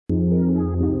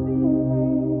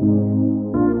Mukbang,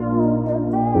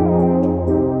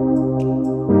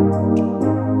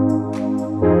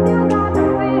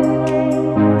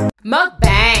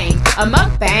 a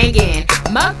mukbangin',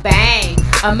 mukbang,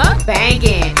 a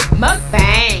mukbangin',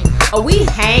 mukbang. Oh, we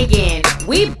hangin',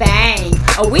 we bang,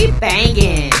 oh, we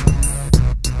bangin'.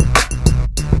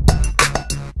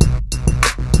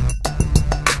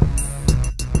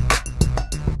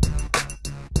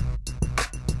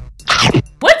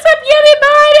 What's up,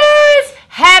 YummyBiters?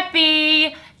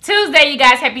 Happy Tuesday, you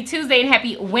guys. Happy Tuesday and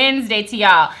happy Wednesday to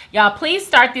y'all. Y'all, please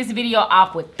start this video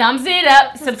off with thumbs it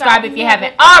up. Subscribe if you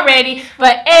haven't already for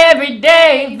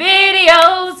everyday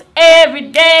videos.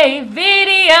 Everyday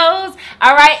videos.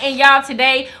 All right, and y'all,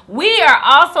 today we are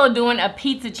also doing a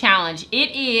pizza challenge.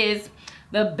 It is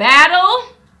the battle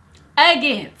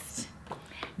against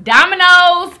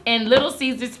Dominoes and Little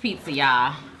Caesars Pizza,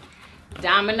 y'all.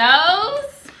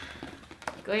 Dominoes.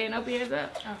 Go ahead and open yours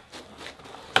up. Oh.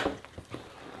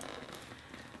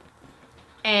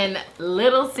 And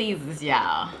Little Caesars,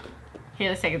 y'all. Here,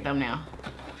 let's take a thumbnail.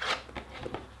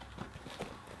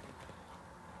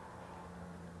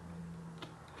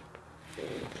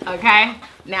 Okay,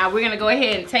 now we're gonna go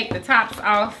ahead and take the tops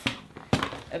off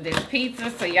of this pizza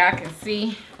so y'all can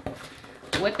see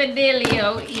what the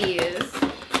dealio is.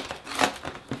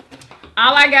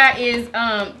 All I got is,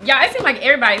 y'all, it seems like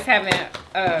everybody's having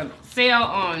a sale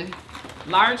on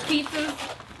large pizzas.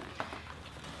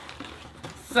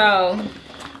 So,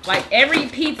 like, every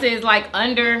pizza is like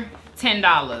under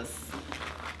 $10.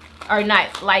 Or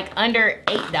not, like under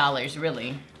 $8,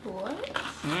 really. What?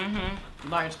 Mm-hmm.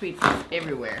 Large pizzas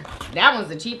everywhere. That one's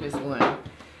the cheapest one.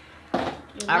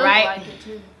 All right. Like it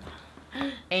too.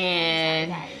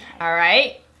 And, all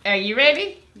right. Are you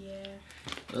ready? Yeah.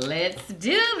 Let's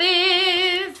do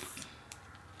this.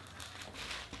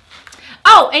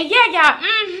 Oh, and yeah, y'all.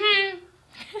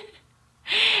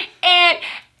 And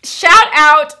shout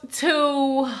out to,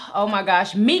 oh my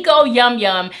gosh, Miko Yum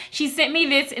Yum. She sent me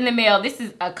this in the mail. This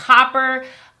is a copper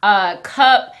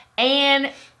cup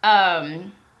and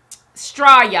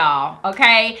straw, y'all.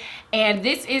 Okay, and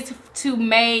this is to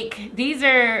make. These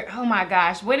are, oh my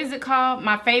gosh, what is it called?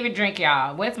 My favorite drink,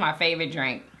 y'all. What's my favorite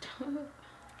drink?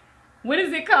 What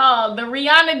is it called? The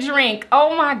Rihanna drink.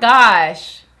 Oh my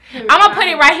gosh. I'm gonna put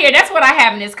it right here. That's what I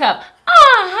have in this cup.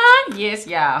 Yes,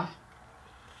 y'all.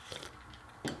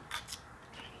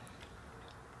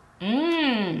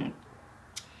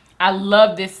 I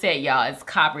love this set, y'all. It's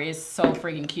copper. It's so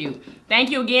freaking cute.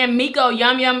 Thank you again, Miko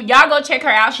Yum Yum. Y'all go check her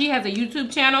out. She has a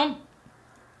YouTube channel.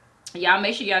 Y'all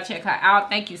make sure y'all check her out.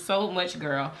 Thank you so much,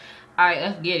 girl. All right,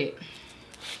 let's get it.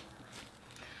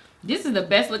 This is the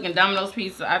best looking Domino's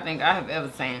pizza I think I have ever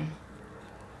seen.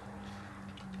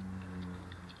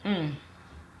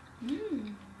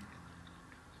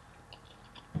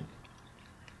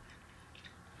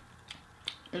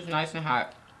 It's nice and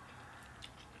hot.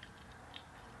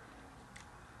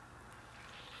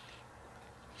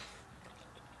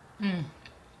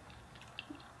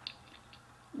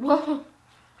 Whoa.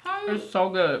 It's so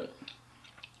good.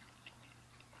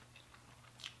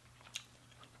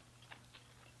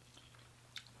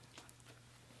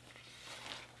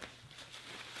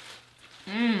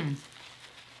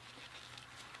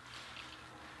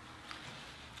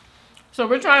 So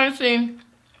we're trying to see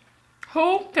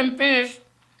who can finish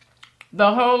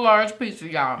the whole large pizza,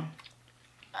 y'all.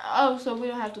 Oh, so we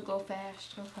don't have to go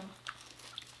fast. Okay.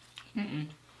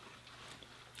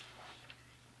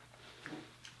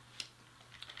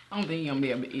 I don't think you're gonna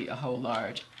be able to eat a whole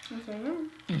large. Okay.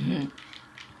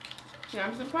 Yeah,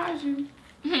 I'm surprised you.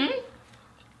 I'm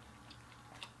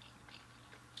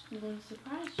gonna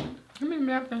surprise you. Give me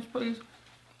napkins, please.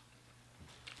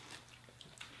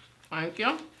 Thank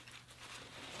you.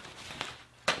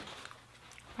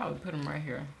 Probably put them right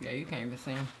here. Yeah, you can't even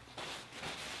see them.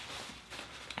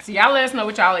 So y'all let us know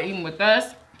what y'all are eating with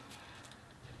us.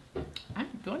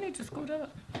 Do I need to scoot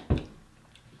up?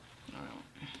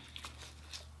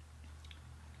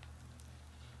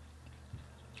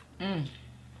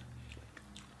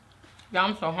 Y'all,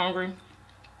 I'm so hungry.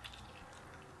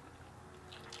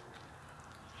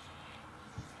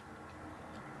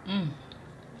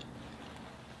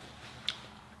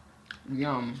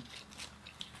 Yum.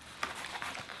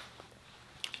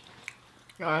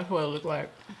 Y'all, that's what it looks like.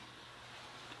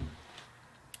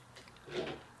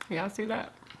 Y'all see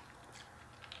that?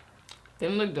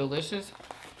 Them look delicious.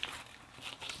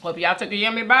 Hope y'all took a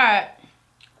yummy bite.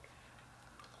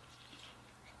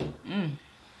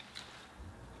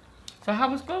 So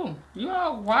how was school? You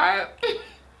all quiet?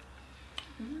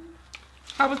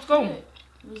 How was school?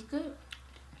 It was good.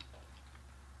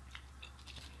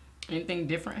 Anything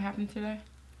different happened today?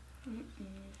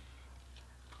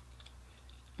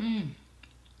 Mmm.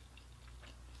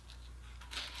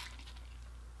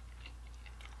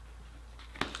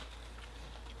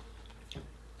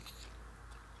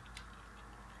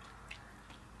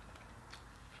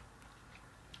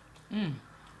 Mmm.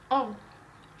 Oh,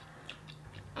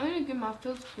 I need to get my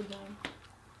physical done.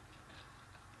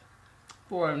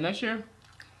 For next year?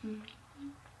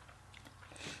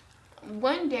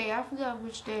 One day, I forgot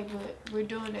which day, but we're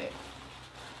doing it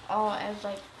all as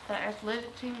like the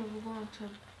athletic team. We're going to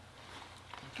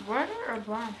Brother or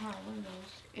Brian High, one of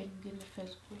those, and getting the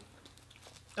physical.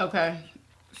 Okay.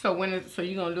 So so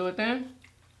you gonna do it then?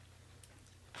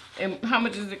 And how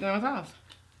much is it gonna cost?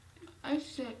 I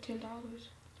said $10.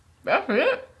 That's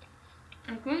it?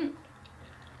 I think.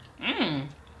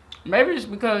 Maybe it's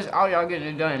because all y'all getting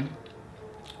it done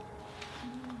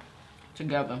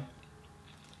together.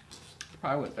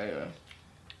 Probably what they are.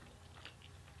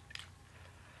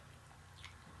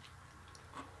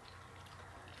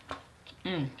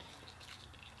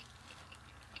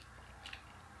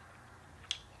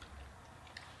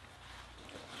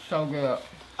 So good.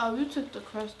 Oh, you took the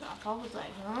crust off. I was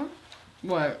like, huh?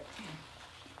 What?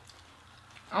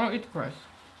 I don't eat the crust.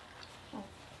 Oh.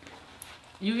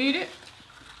 You eat it?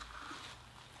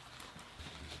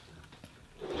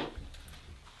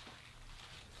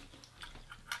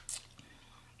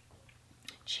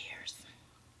 Cheers.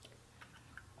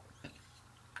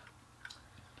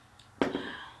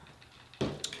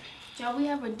 Y'all, we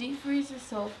have a deep freezer,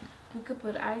 so we could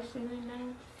put ice in it now.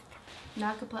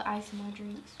 Now I could put ice in my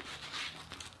drinks.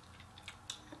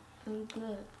 Really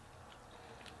good.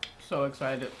 So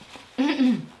excited.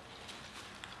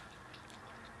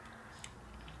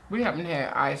 We haven't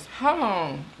had ice. How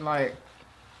long? Like,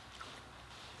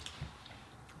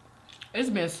 it's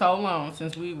been so long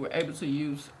since we were able to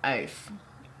use ice.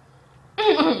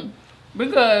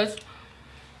 Because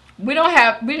we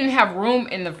didn't have room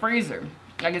in the freezer.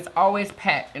 Like, it's always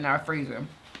packed in our freezer.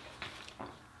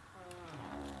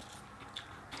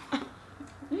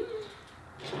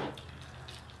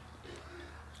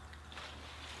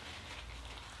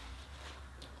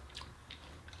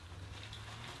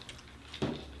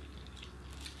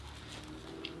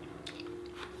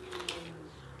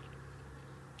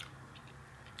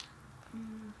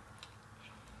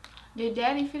 Did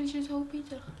Daddy finish his whole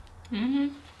pizza? Mm-hmm.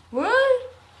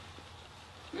 What?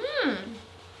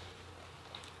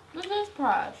 What's this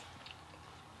prize?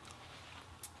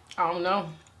 I don't know.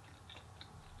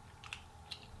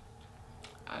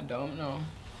 I don't know.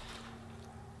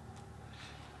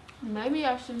 Maybe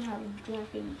I shouldn't have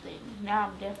drank anything. Now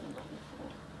I'm definitely going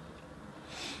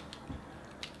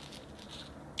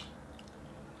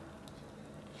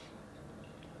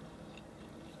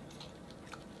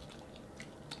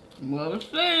We'll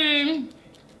see.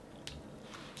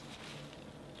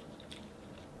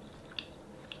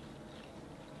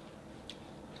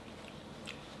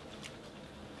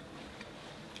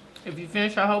 If you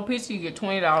finish your whole pizza, you get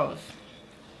 $20.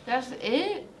 That's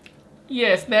it?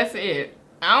 Yes, that's it.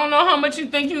 I don't know how much you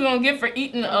think you're gonna get for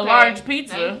eating a large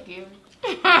pizza. Thank you.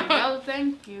 No,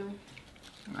 thank you.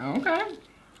 Okay.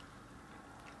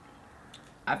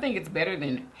 I think it's better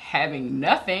than having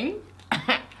nothing.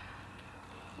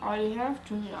 I already have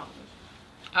 $20.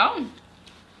 Oh.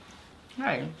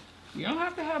 Hey, you don't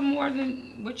have to have more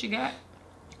than what you got.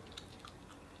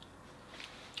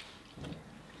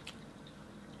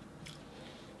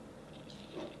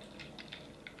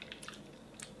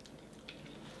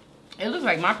 It looks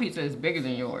like my pizza is bigger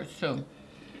than yours too.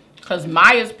 Cause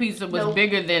Maya's pizza was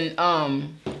bigger than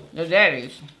your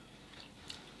daddy's.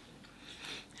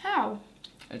 How?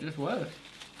 It just was.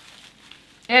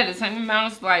 It had the same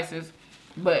amount of slices,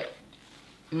 but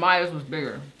Maya's was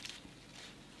bigger.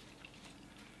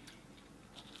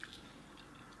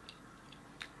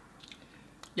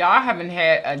 Y'all, I haven't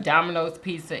had a Dominoes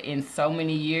pizza in so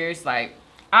many years. Like,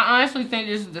 I honestly think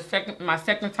this is my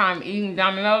second time eating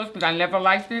Dominoes because I never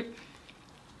liked it.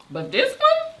 But this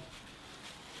one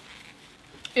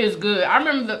is good. I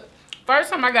remember the first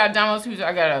time I got Domino's pizza,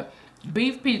 I got a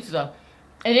beef pizza.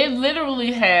 And it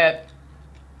literally had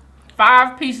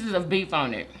 5 pieces of beef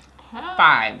on it. 5.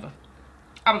 I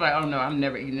was like, oh no, I'm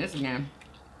never eating this again.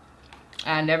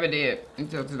 I never did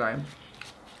until today.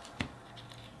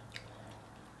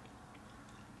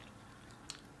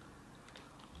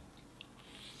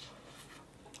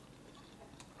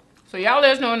 So y'all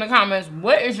let us know in the comments,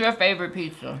 what is your favorite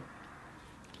pizza?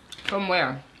 From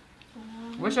where?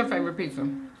 What's your favorite pizza?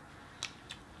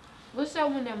 What's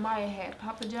that one that Maya had?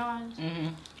 Papa John's? Mm-hmm.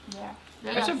 Yeah.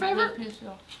 That's your favorite?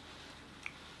 Pizza.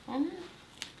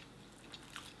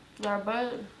 Their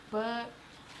butter,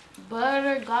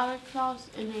 garlic sauce,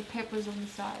 and then peppers on the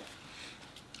side.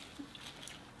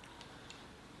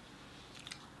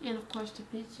 And of course the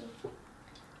pizza.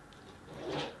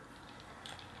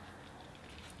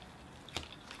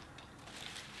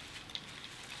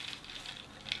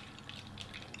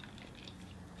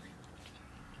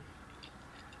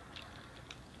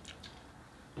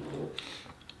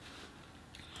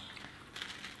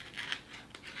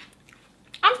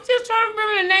 I'm still trying to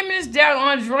remember the name of this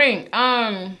daggone drink.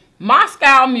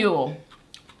 Moscow Mule.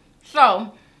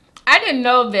 So, I didn't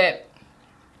know that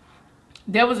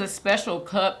there was a special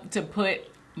cup to put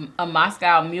a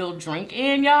Moscow Mule drink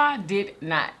in, y'all. Did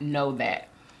not know that.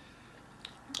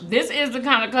 This is the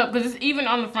kind of cup, because it's even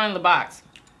on the front of the box.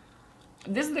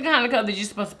 This is the kind of cup that you're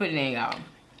supposed to put it in, y'all.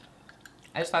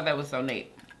 I just thought that was so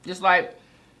neat. Just like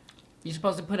you're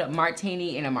supposed to put a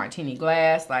martini in a martini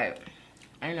glass. Like,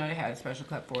 I didn't know they had a special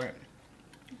cup for it.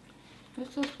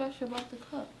 What's so special about the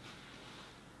cup?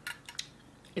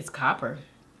 It's copper.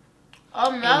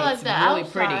 Oh, not like the really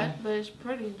outside, pretty. but it's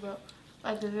pretty, bro.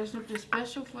 Like, is there something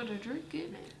special for the drink in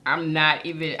it? I'm not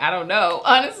even, I don't know.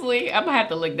 Honestly, I'm going to have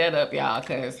to look that up, y'all,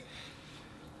 because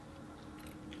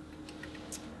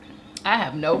I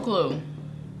have no clue.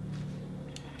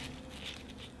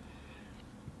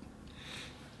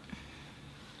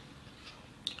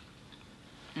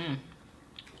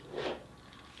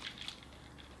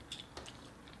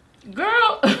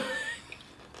 Girl.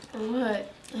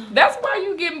 What? That's why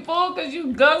you getting full, because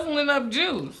you guzzling up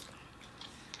juice.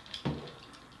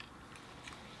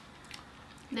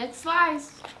 Next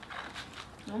slice.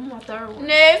 I'm my third one.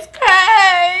 Next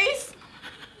case.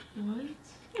 What?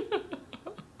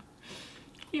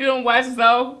 You don't watch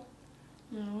Zoe?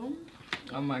 No.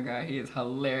 Oh my God, he is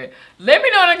hilarious. Let me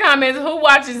know in the comments who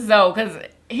watches Zoe, because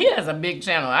he has a big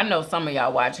channel. I know some of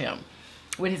y'all watch him.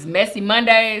 With his Messy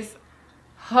Mondays.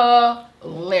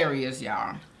 Hilarious,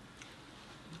 y'all.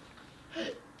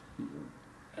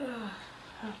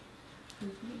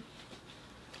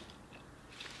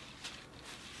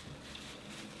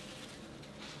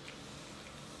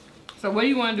 So what do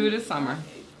you want to do this summer?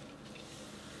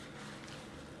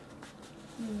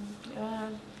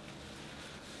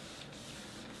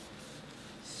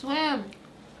 Swim.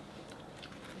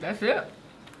 That's it.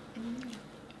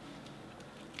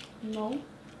 No.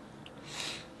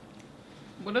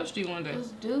 What else do you want to do?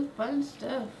 Just do fun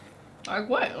stuff. Like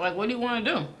what? Like what do you want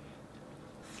to do?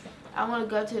 I want to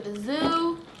go to the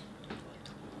zoo.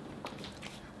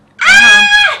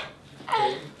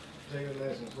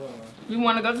 You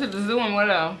want to go to the zoo and what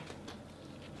else?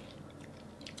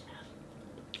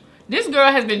 This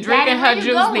girl has been drinking her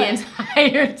juice the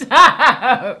entire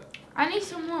time. I need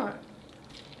some more.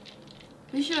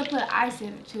 We should have put ice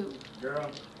in it too.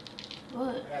 Girl.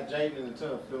 What? I got Jaden in the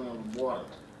tub filling up with water.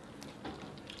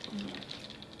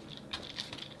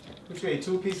 What you ate,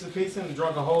 2 pieces of pizza and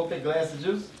drank a whole thick glass of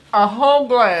juice? A whole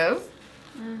glass.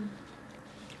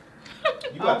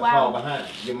 You got to fall behind.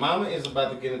 Your mama is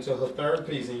about to get into her 3rd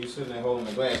piece and you sitting there holding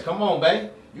the glass. Come on, babe.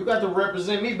 You got to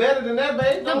represent me better than that,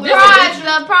 babe. The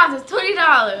prize is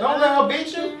 $20. Don't let her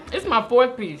beat you. It's my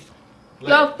 4th piece.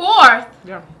 Your 4th?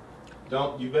 Yeah.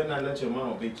 You better not let your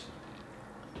mama beat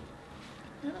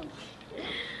you.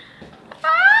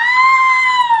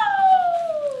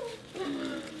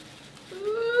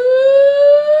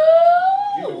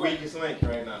 You're the weakest link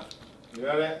right now. You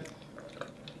know that?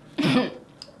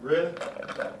 Really?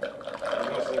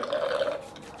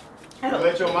 You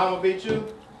let your mama beat you?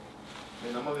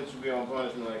 Then I'm gonna let you be on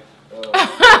punishment like you ain't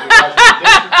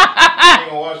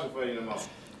gonna wash them for you no more.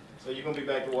 So you're gonna be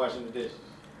back to washing the dishes.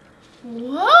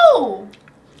 Whoa!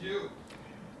 You.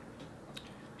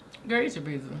 Girl, eat your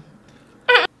pizza.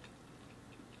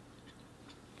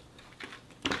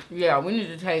 Yeah, we need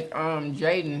to take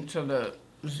Jaden to the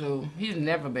zoo. He's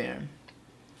never been.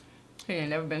 He ain't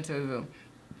never been to the zoo.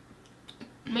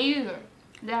 Me either.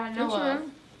 That I know of.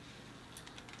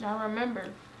 I remember.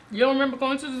 You don't remember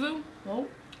going to the zoo?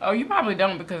 Nope. Oh, you probably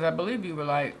don't because I believe you were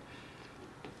like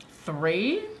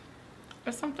 3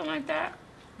 or something like that.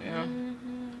 Yeah.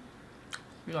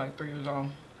 You're like 3 years old.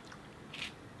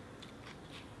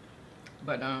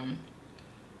 But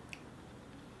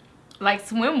like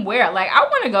swim where? Like I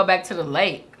want to go back to the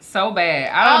lake so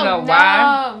bad. I don't know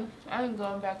why. I ain't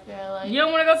going back there. Like You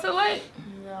don't want to go to the lake?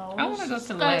 no. I want to go to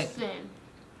the lake. Disgusting.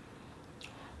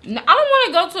 No, I don't want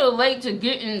to go to the lake to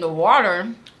get in the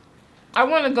water. I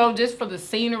want to go just for the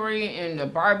scenery and the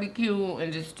barbecue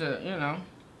and just to, you know,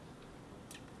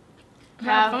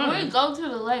 have fun. If we go to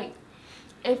the lake,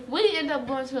 if we end up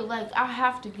going to the lake, I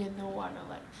have to get in the water.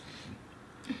 Like,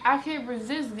 I can't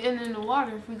resist getting in the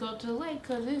water if we go to the lake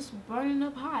because it's burning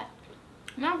up hot.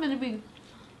 I'm not going to be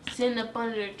sitting up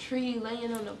under a tree,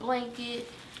 laying on a blanket.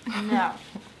 No.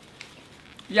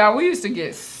 Y'all, we used to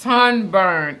get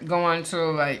sunburned going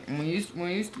to, like, when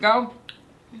we used to go.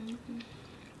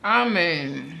 I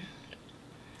mean,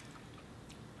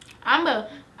 I'm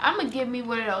gonna give me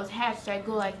one of those hats that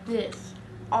go like this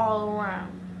all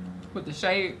around. with the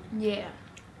shade. Yeah.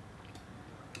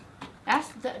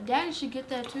 Daddy should get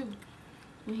that too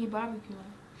when he barbecuing.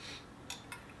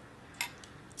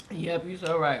 Yep, you're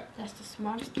so right. That's the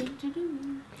smartest thing to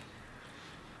do.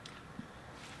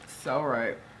 So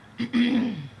right.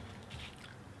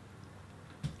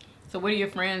 So what are your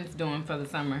friends doing for the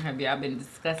summer? Have y'all been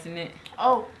discussing it?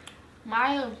 Oh,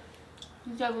 Maya,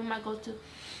 you said we might go to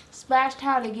Splash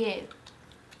Town again.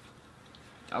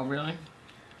 Oh, really?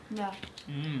 No.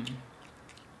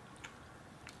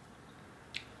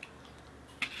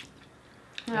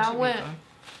 When I went,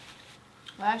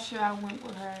 last year I went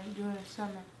with her during the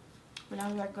summer when I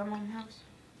was at grandma's house.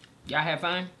 Y'all have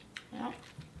fun? Yeah.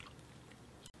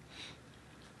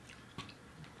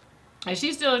 Is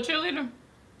she still a cheerleader?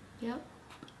 Yep.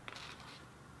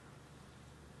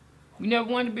 You never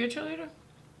wanted to be a cheerleader?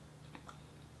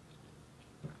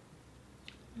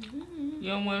 You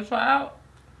don't want to try out?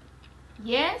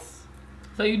 Yes.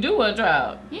 So you do want to try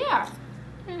out? Yeah.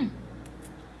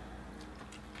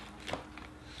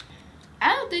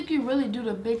 I don't think you really do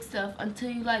the big stuff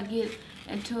until you like get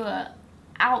into a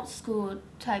out school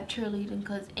type cheerleading.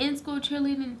 Cause in school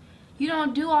cheerleading, you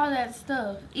don't do all that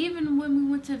stuff. Even when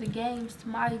we went to the games, to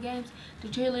my games, the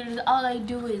cheerleaders, all they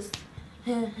do is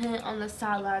on the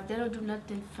sidelines. They don't do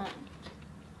nothing fun.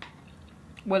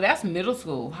 Well, that's middle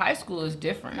school. High school is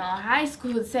different. No, high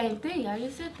school is the same thing. I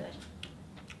just said that.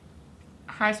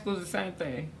 High school is the same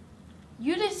thing.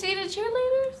 You didn't see the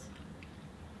cheerleaders?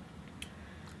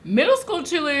 Middle school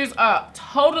cheerleaders are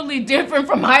totally different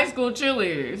from high school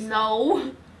cheerleaders.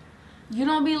 No. You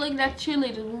don't be looking at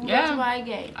cheerleaders when we go to my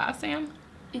game. I see them.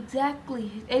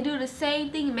 Exactly. They do the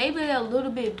same thing. Maybe they're a little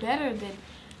bit better than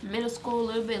middle school, a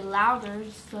little bit louder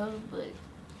and stuff, but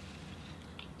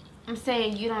I'm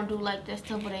saying you don't do like that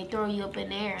stuff where they throw you up in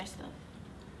the air and stuff.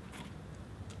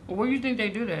 Well, where do you think they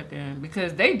do that then?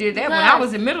 Because they did that when I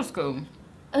was in middle school.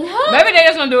 Uh-huh. Maybe they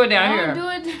just gonna do it down here.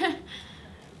 Don't do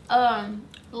it.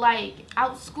 Like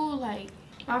out school, like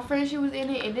my friend, she was in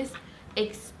it and it's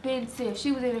expensive.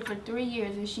 She was in it for 3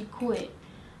 years and she quit.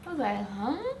 I was like,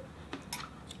 huh?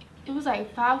 It was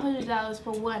like $500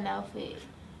 for one outfit.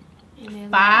 And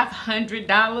then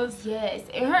 $500? Yes,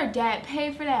 and her dad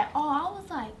paid for that. Oh, I was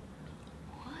like,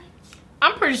 what?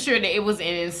 I'm pretty sure that it was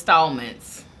in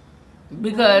installments.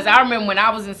 Because I remember when I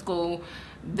was in school,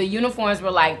 the uniforms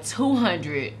were like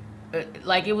 $200.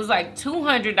 Like it was like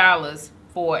 $200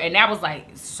 for, and that was like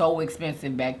so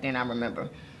expensive back then. I remember.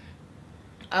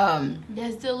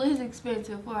 That still is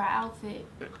expensive for an outfit.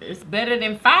 It's better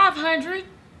than $500.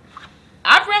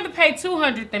 I'd rather pay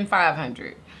 $200 than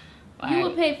 $500. Like, You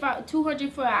would pay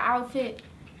 $200 for an outfit?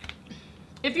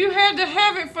 If you had to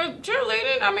have it for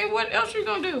cheerleading, I mean, what else you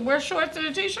gonna do? Wear shorts and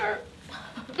a t-shirt?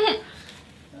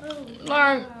 Oh, Like,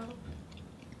 wow.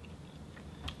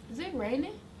 Is it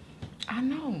raining? I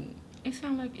know. It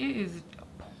sounds like it is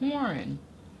pouring.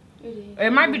 It is.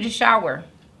 It might be the shower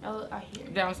Oh, I hear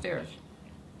it. downstairs.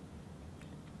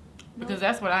 Because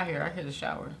that's what I hear. I hear the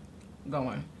shower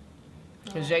going.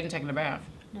 Because Jaden taking a bath.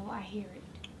 No, I hear it.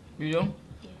 You do?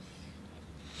 Yes.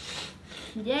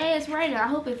 Yeah, it's raining. I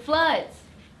hope it floods.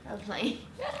 I was like,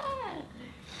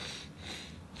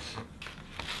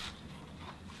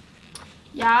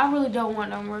 yeah, I really don't want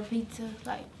no more pizza.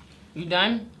 Like, You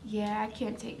done? yeah, I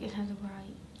can't take another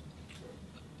bite.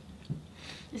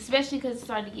 Especially because it's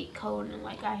starting to get cold and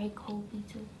like I hate cold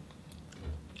pizza.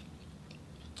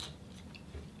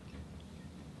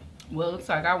 Well, it looks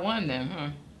like I won then, huh?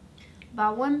 By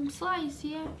one slice,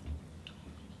 yeah.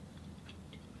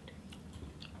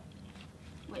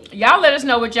 Wait, Y'all let us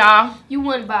know what y'all... you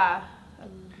won by a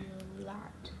lot.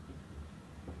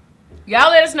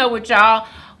 Y'all let us know what y'all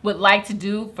would like to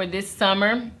do for this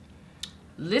summer.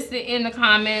 List it in the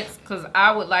comments because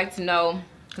I would like to know,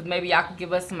 because maybe y'all could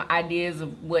give us some ideas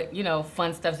of what, you know,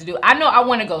 fun stuff to do. I know I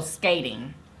want to go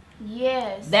skating.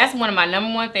 Yes. That's one of my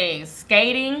 #1 things.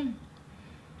 Skating,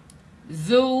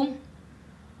 zoo,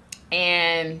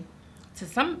 and to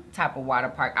some type of water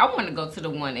park. I want to go to the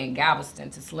one in Galveston,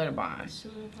 to Slitterbond,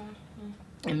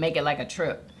 and make it like a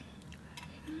trip.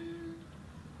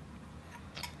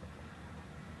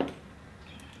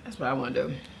 That's what I want to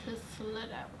do. To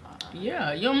Slitterbond.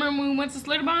 Yeah, you don't remember when we went to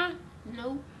Slitterbond?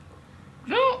 Nope.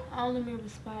 No. I only remember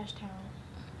Splash Town.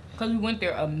 Because we went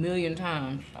there 1,000,000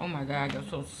 times. Oh my God, I got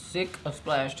so sick of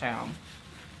Splash Town.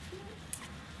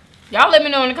 Y'all let me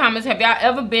know in the comments, have y'all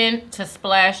ever been to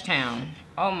Splash Town?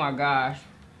 Oh my gosh.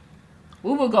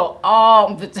 We would go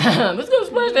all the time. Let's go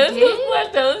Splash Town. Let's go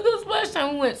Splash Town. Let's go Splash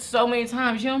Town. We went so many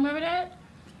times. You don't remember that?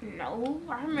 No,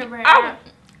 I remember. No, I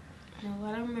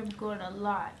don't remember going a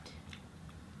lot.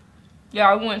 Yeah,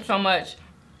 I went so much.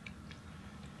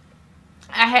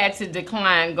 I had to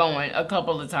decline going a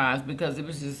couple of times because it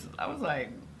was just, I was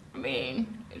like, I mean,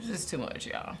 it was just too much,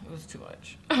 y'all. It was too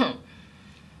much. I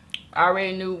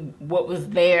already knew what was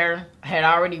there. I had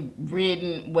already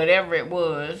ridden whatever it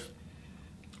was.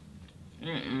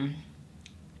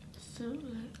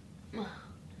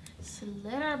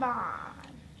 Slitterbahn.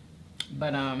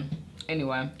 But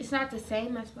anyway. It's not the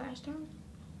same as Splash Town?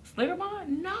 Slitterbahn?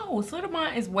 No,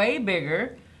 Slitterbahn is way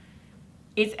bigger.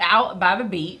 It's out by the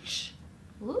beach.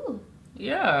 Ooh.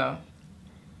 Yeah.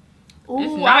 Ooh,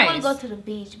 it's nice. I want to go to the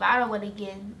beach, but I don't want to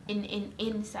get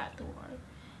inside the water.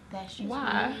 That's just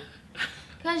why?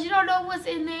 Because you don't know what's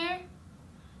in there.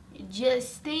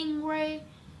 Just stingray,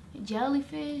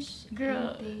 jellyfish.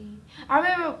 Girl. I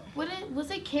remember, was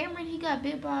it Cameron? He got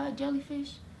bit by a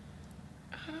jellyfish?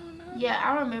 I don't know. Yeah,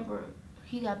 I remember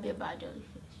he got bit by a jellyfish.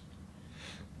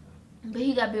 But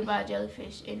he got bit by a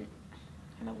jellyfish, and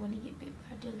I don't want to get bit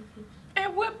by a jellyfish.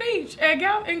 At what beach? In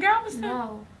Galveston?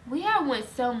 No. We had went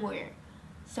somewhere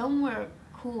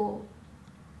cool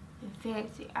and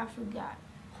fancy. I forgot.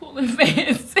 Cool and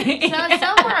fancy. So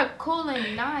somewhere cool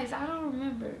and nice. I don't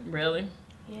remember. Really?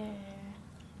 Yeah.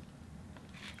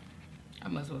 I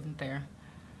must wasn't there.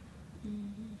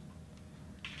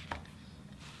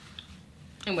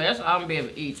 Anyway, that's all I'm gonna be able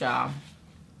to eat, y'all.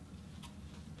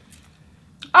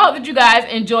 I hope that you guys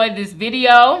enjoyed this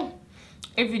video.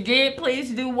 If you did,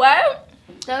 please do what?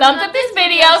 Thumbs up this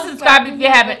video. Subscribe if you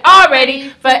haven't already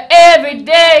for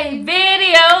everyday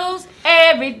videos.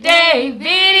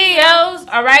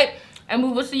 All right? And we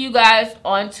will see you guys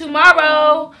on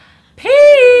tomorrow.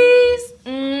 Peace.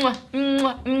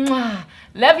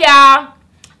 Love y'all.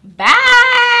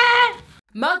 Bye.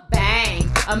 Mukbang.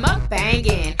 A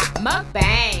mukbangin'.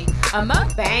 Mukbang. A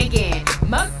mukbangin'.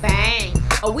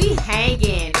 Mukbang. We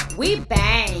hangin'. We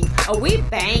bang. We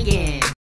bangin'.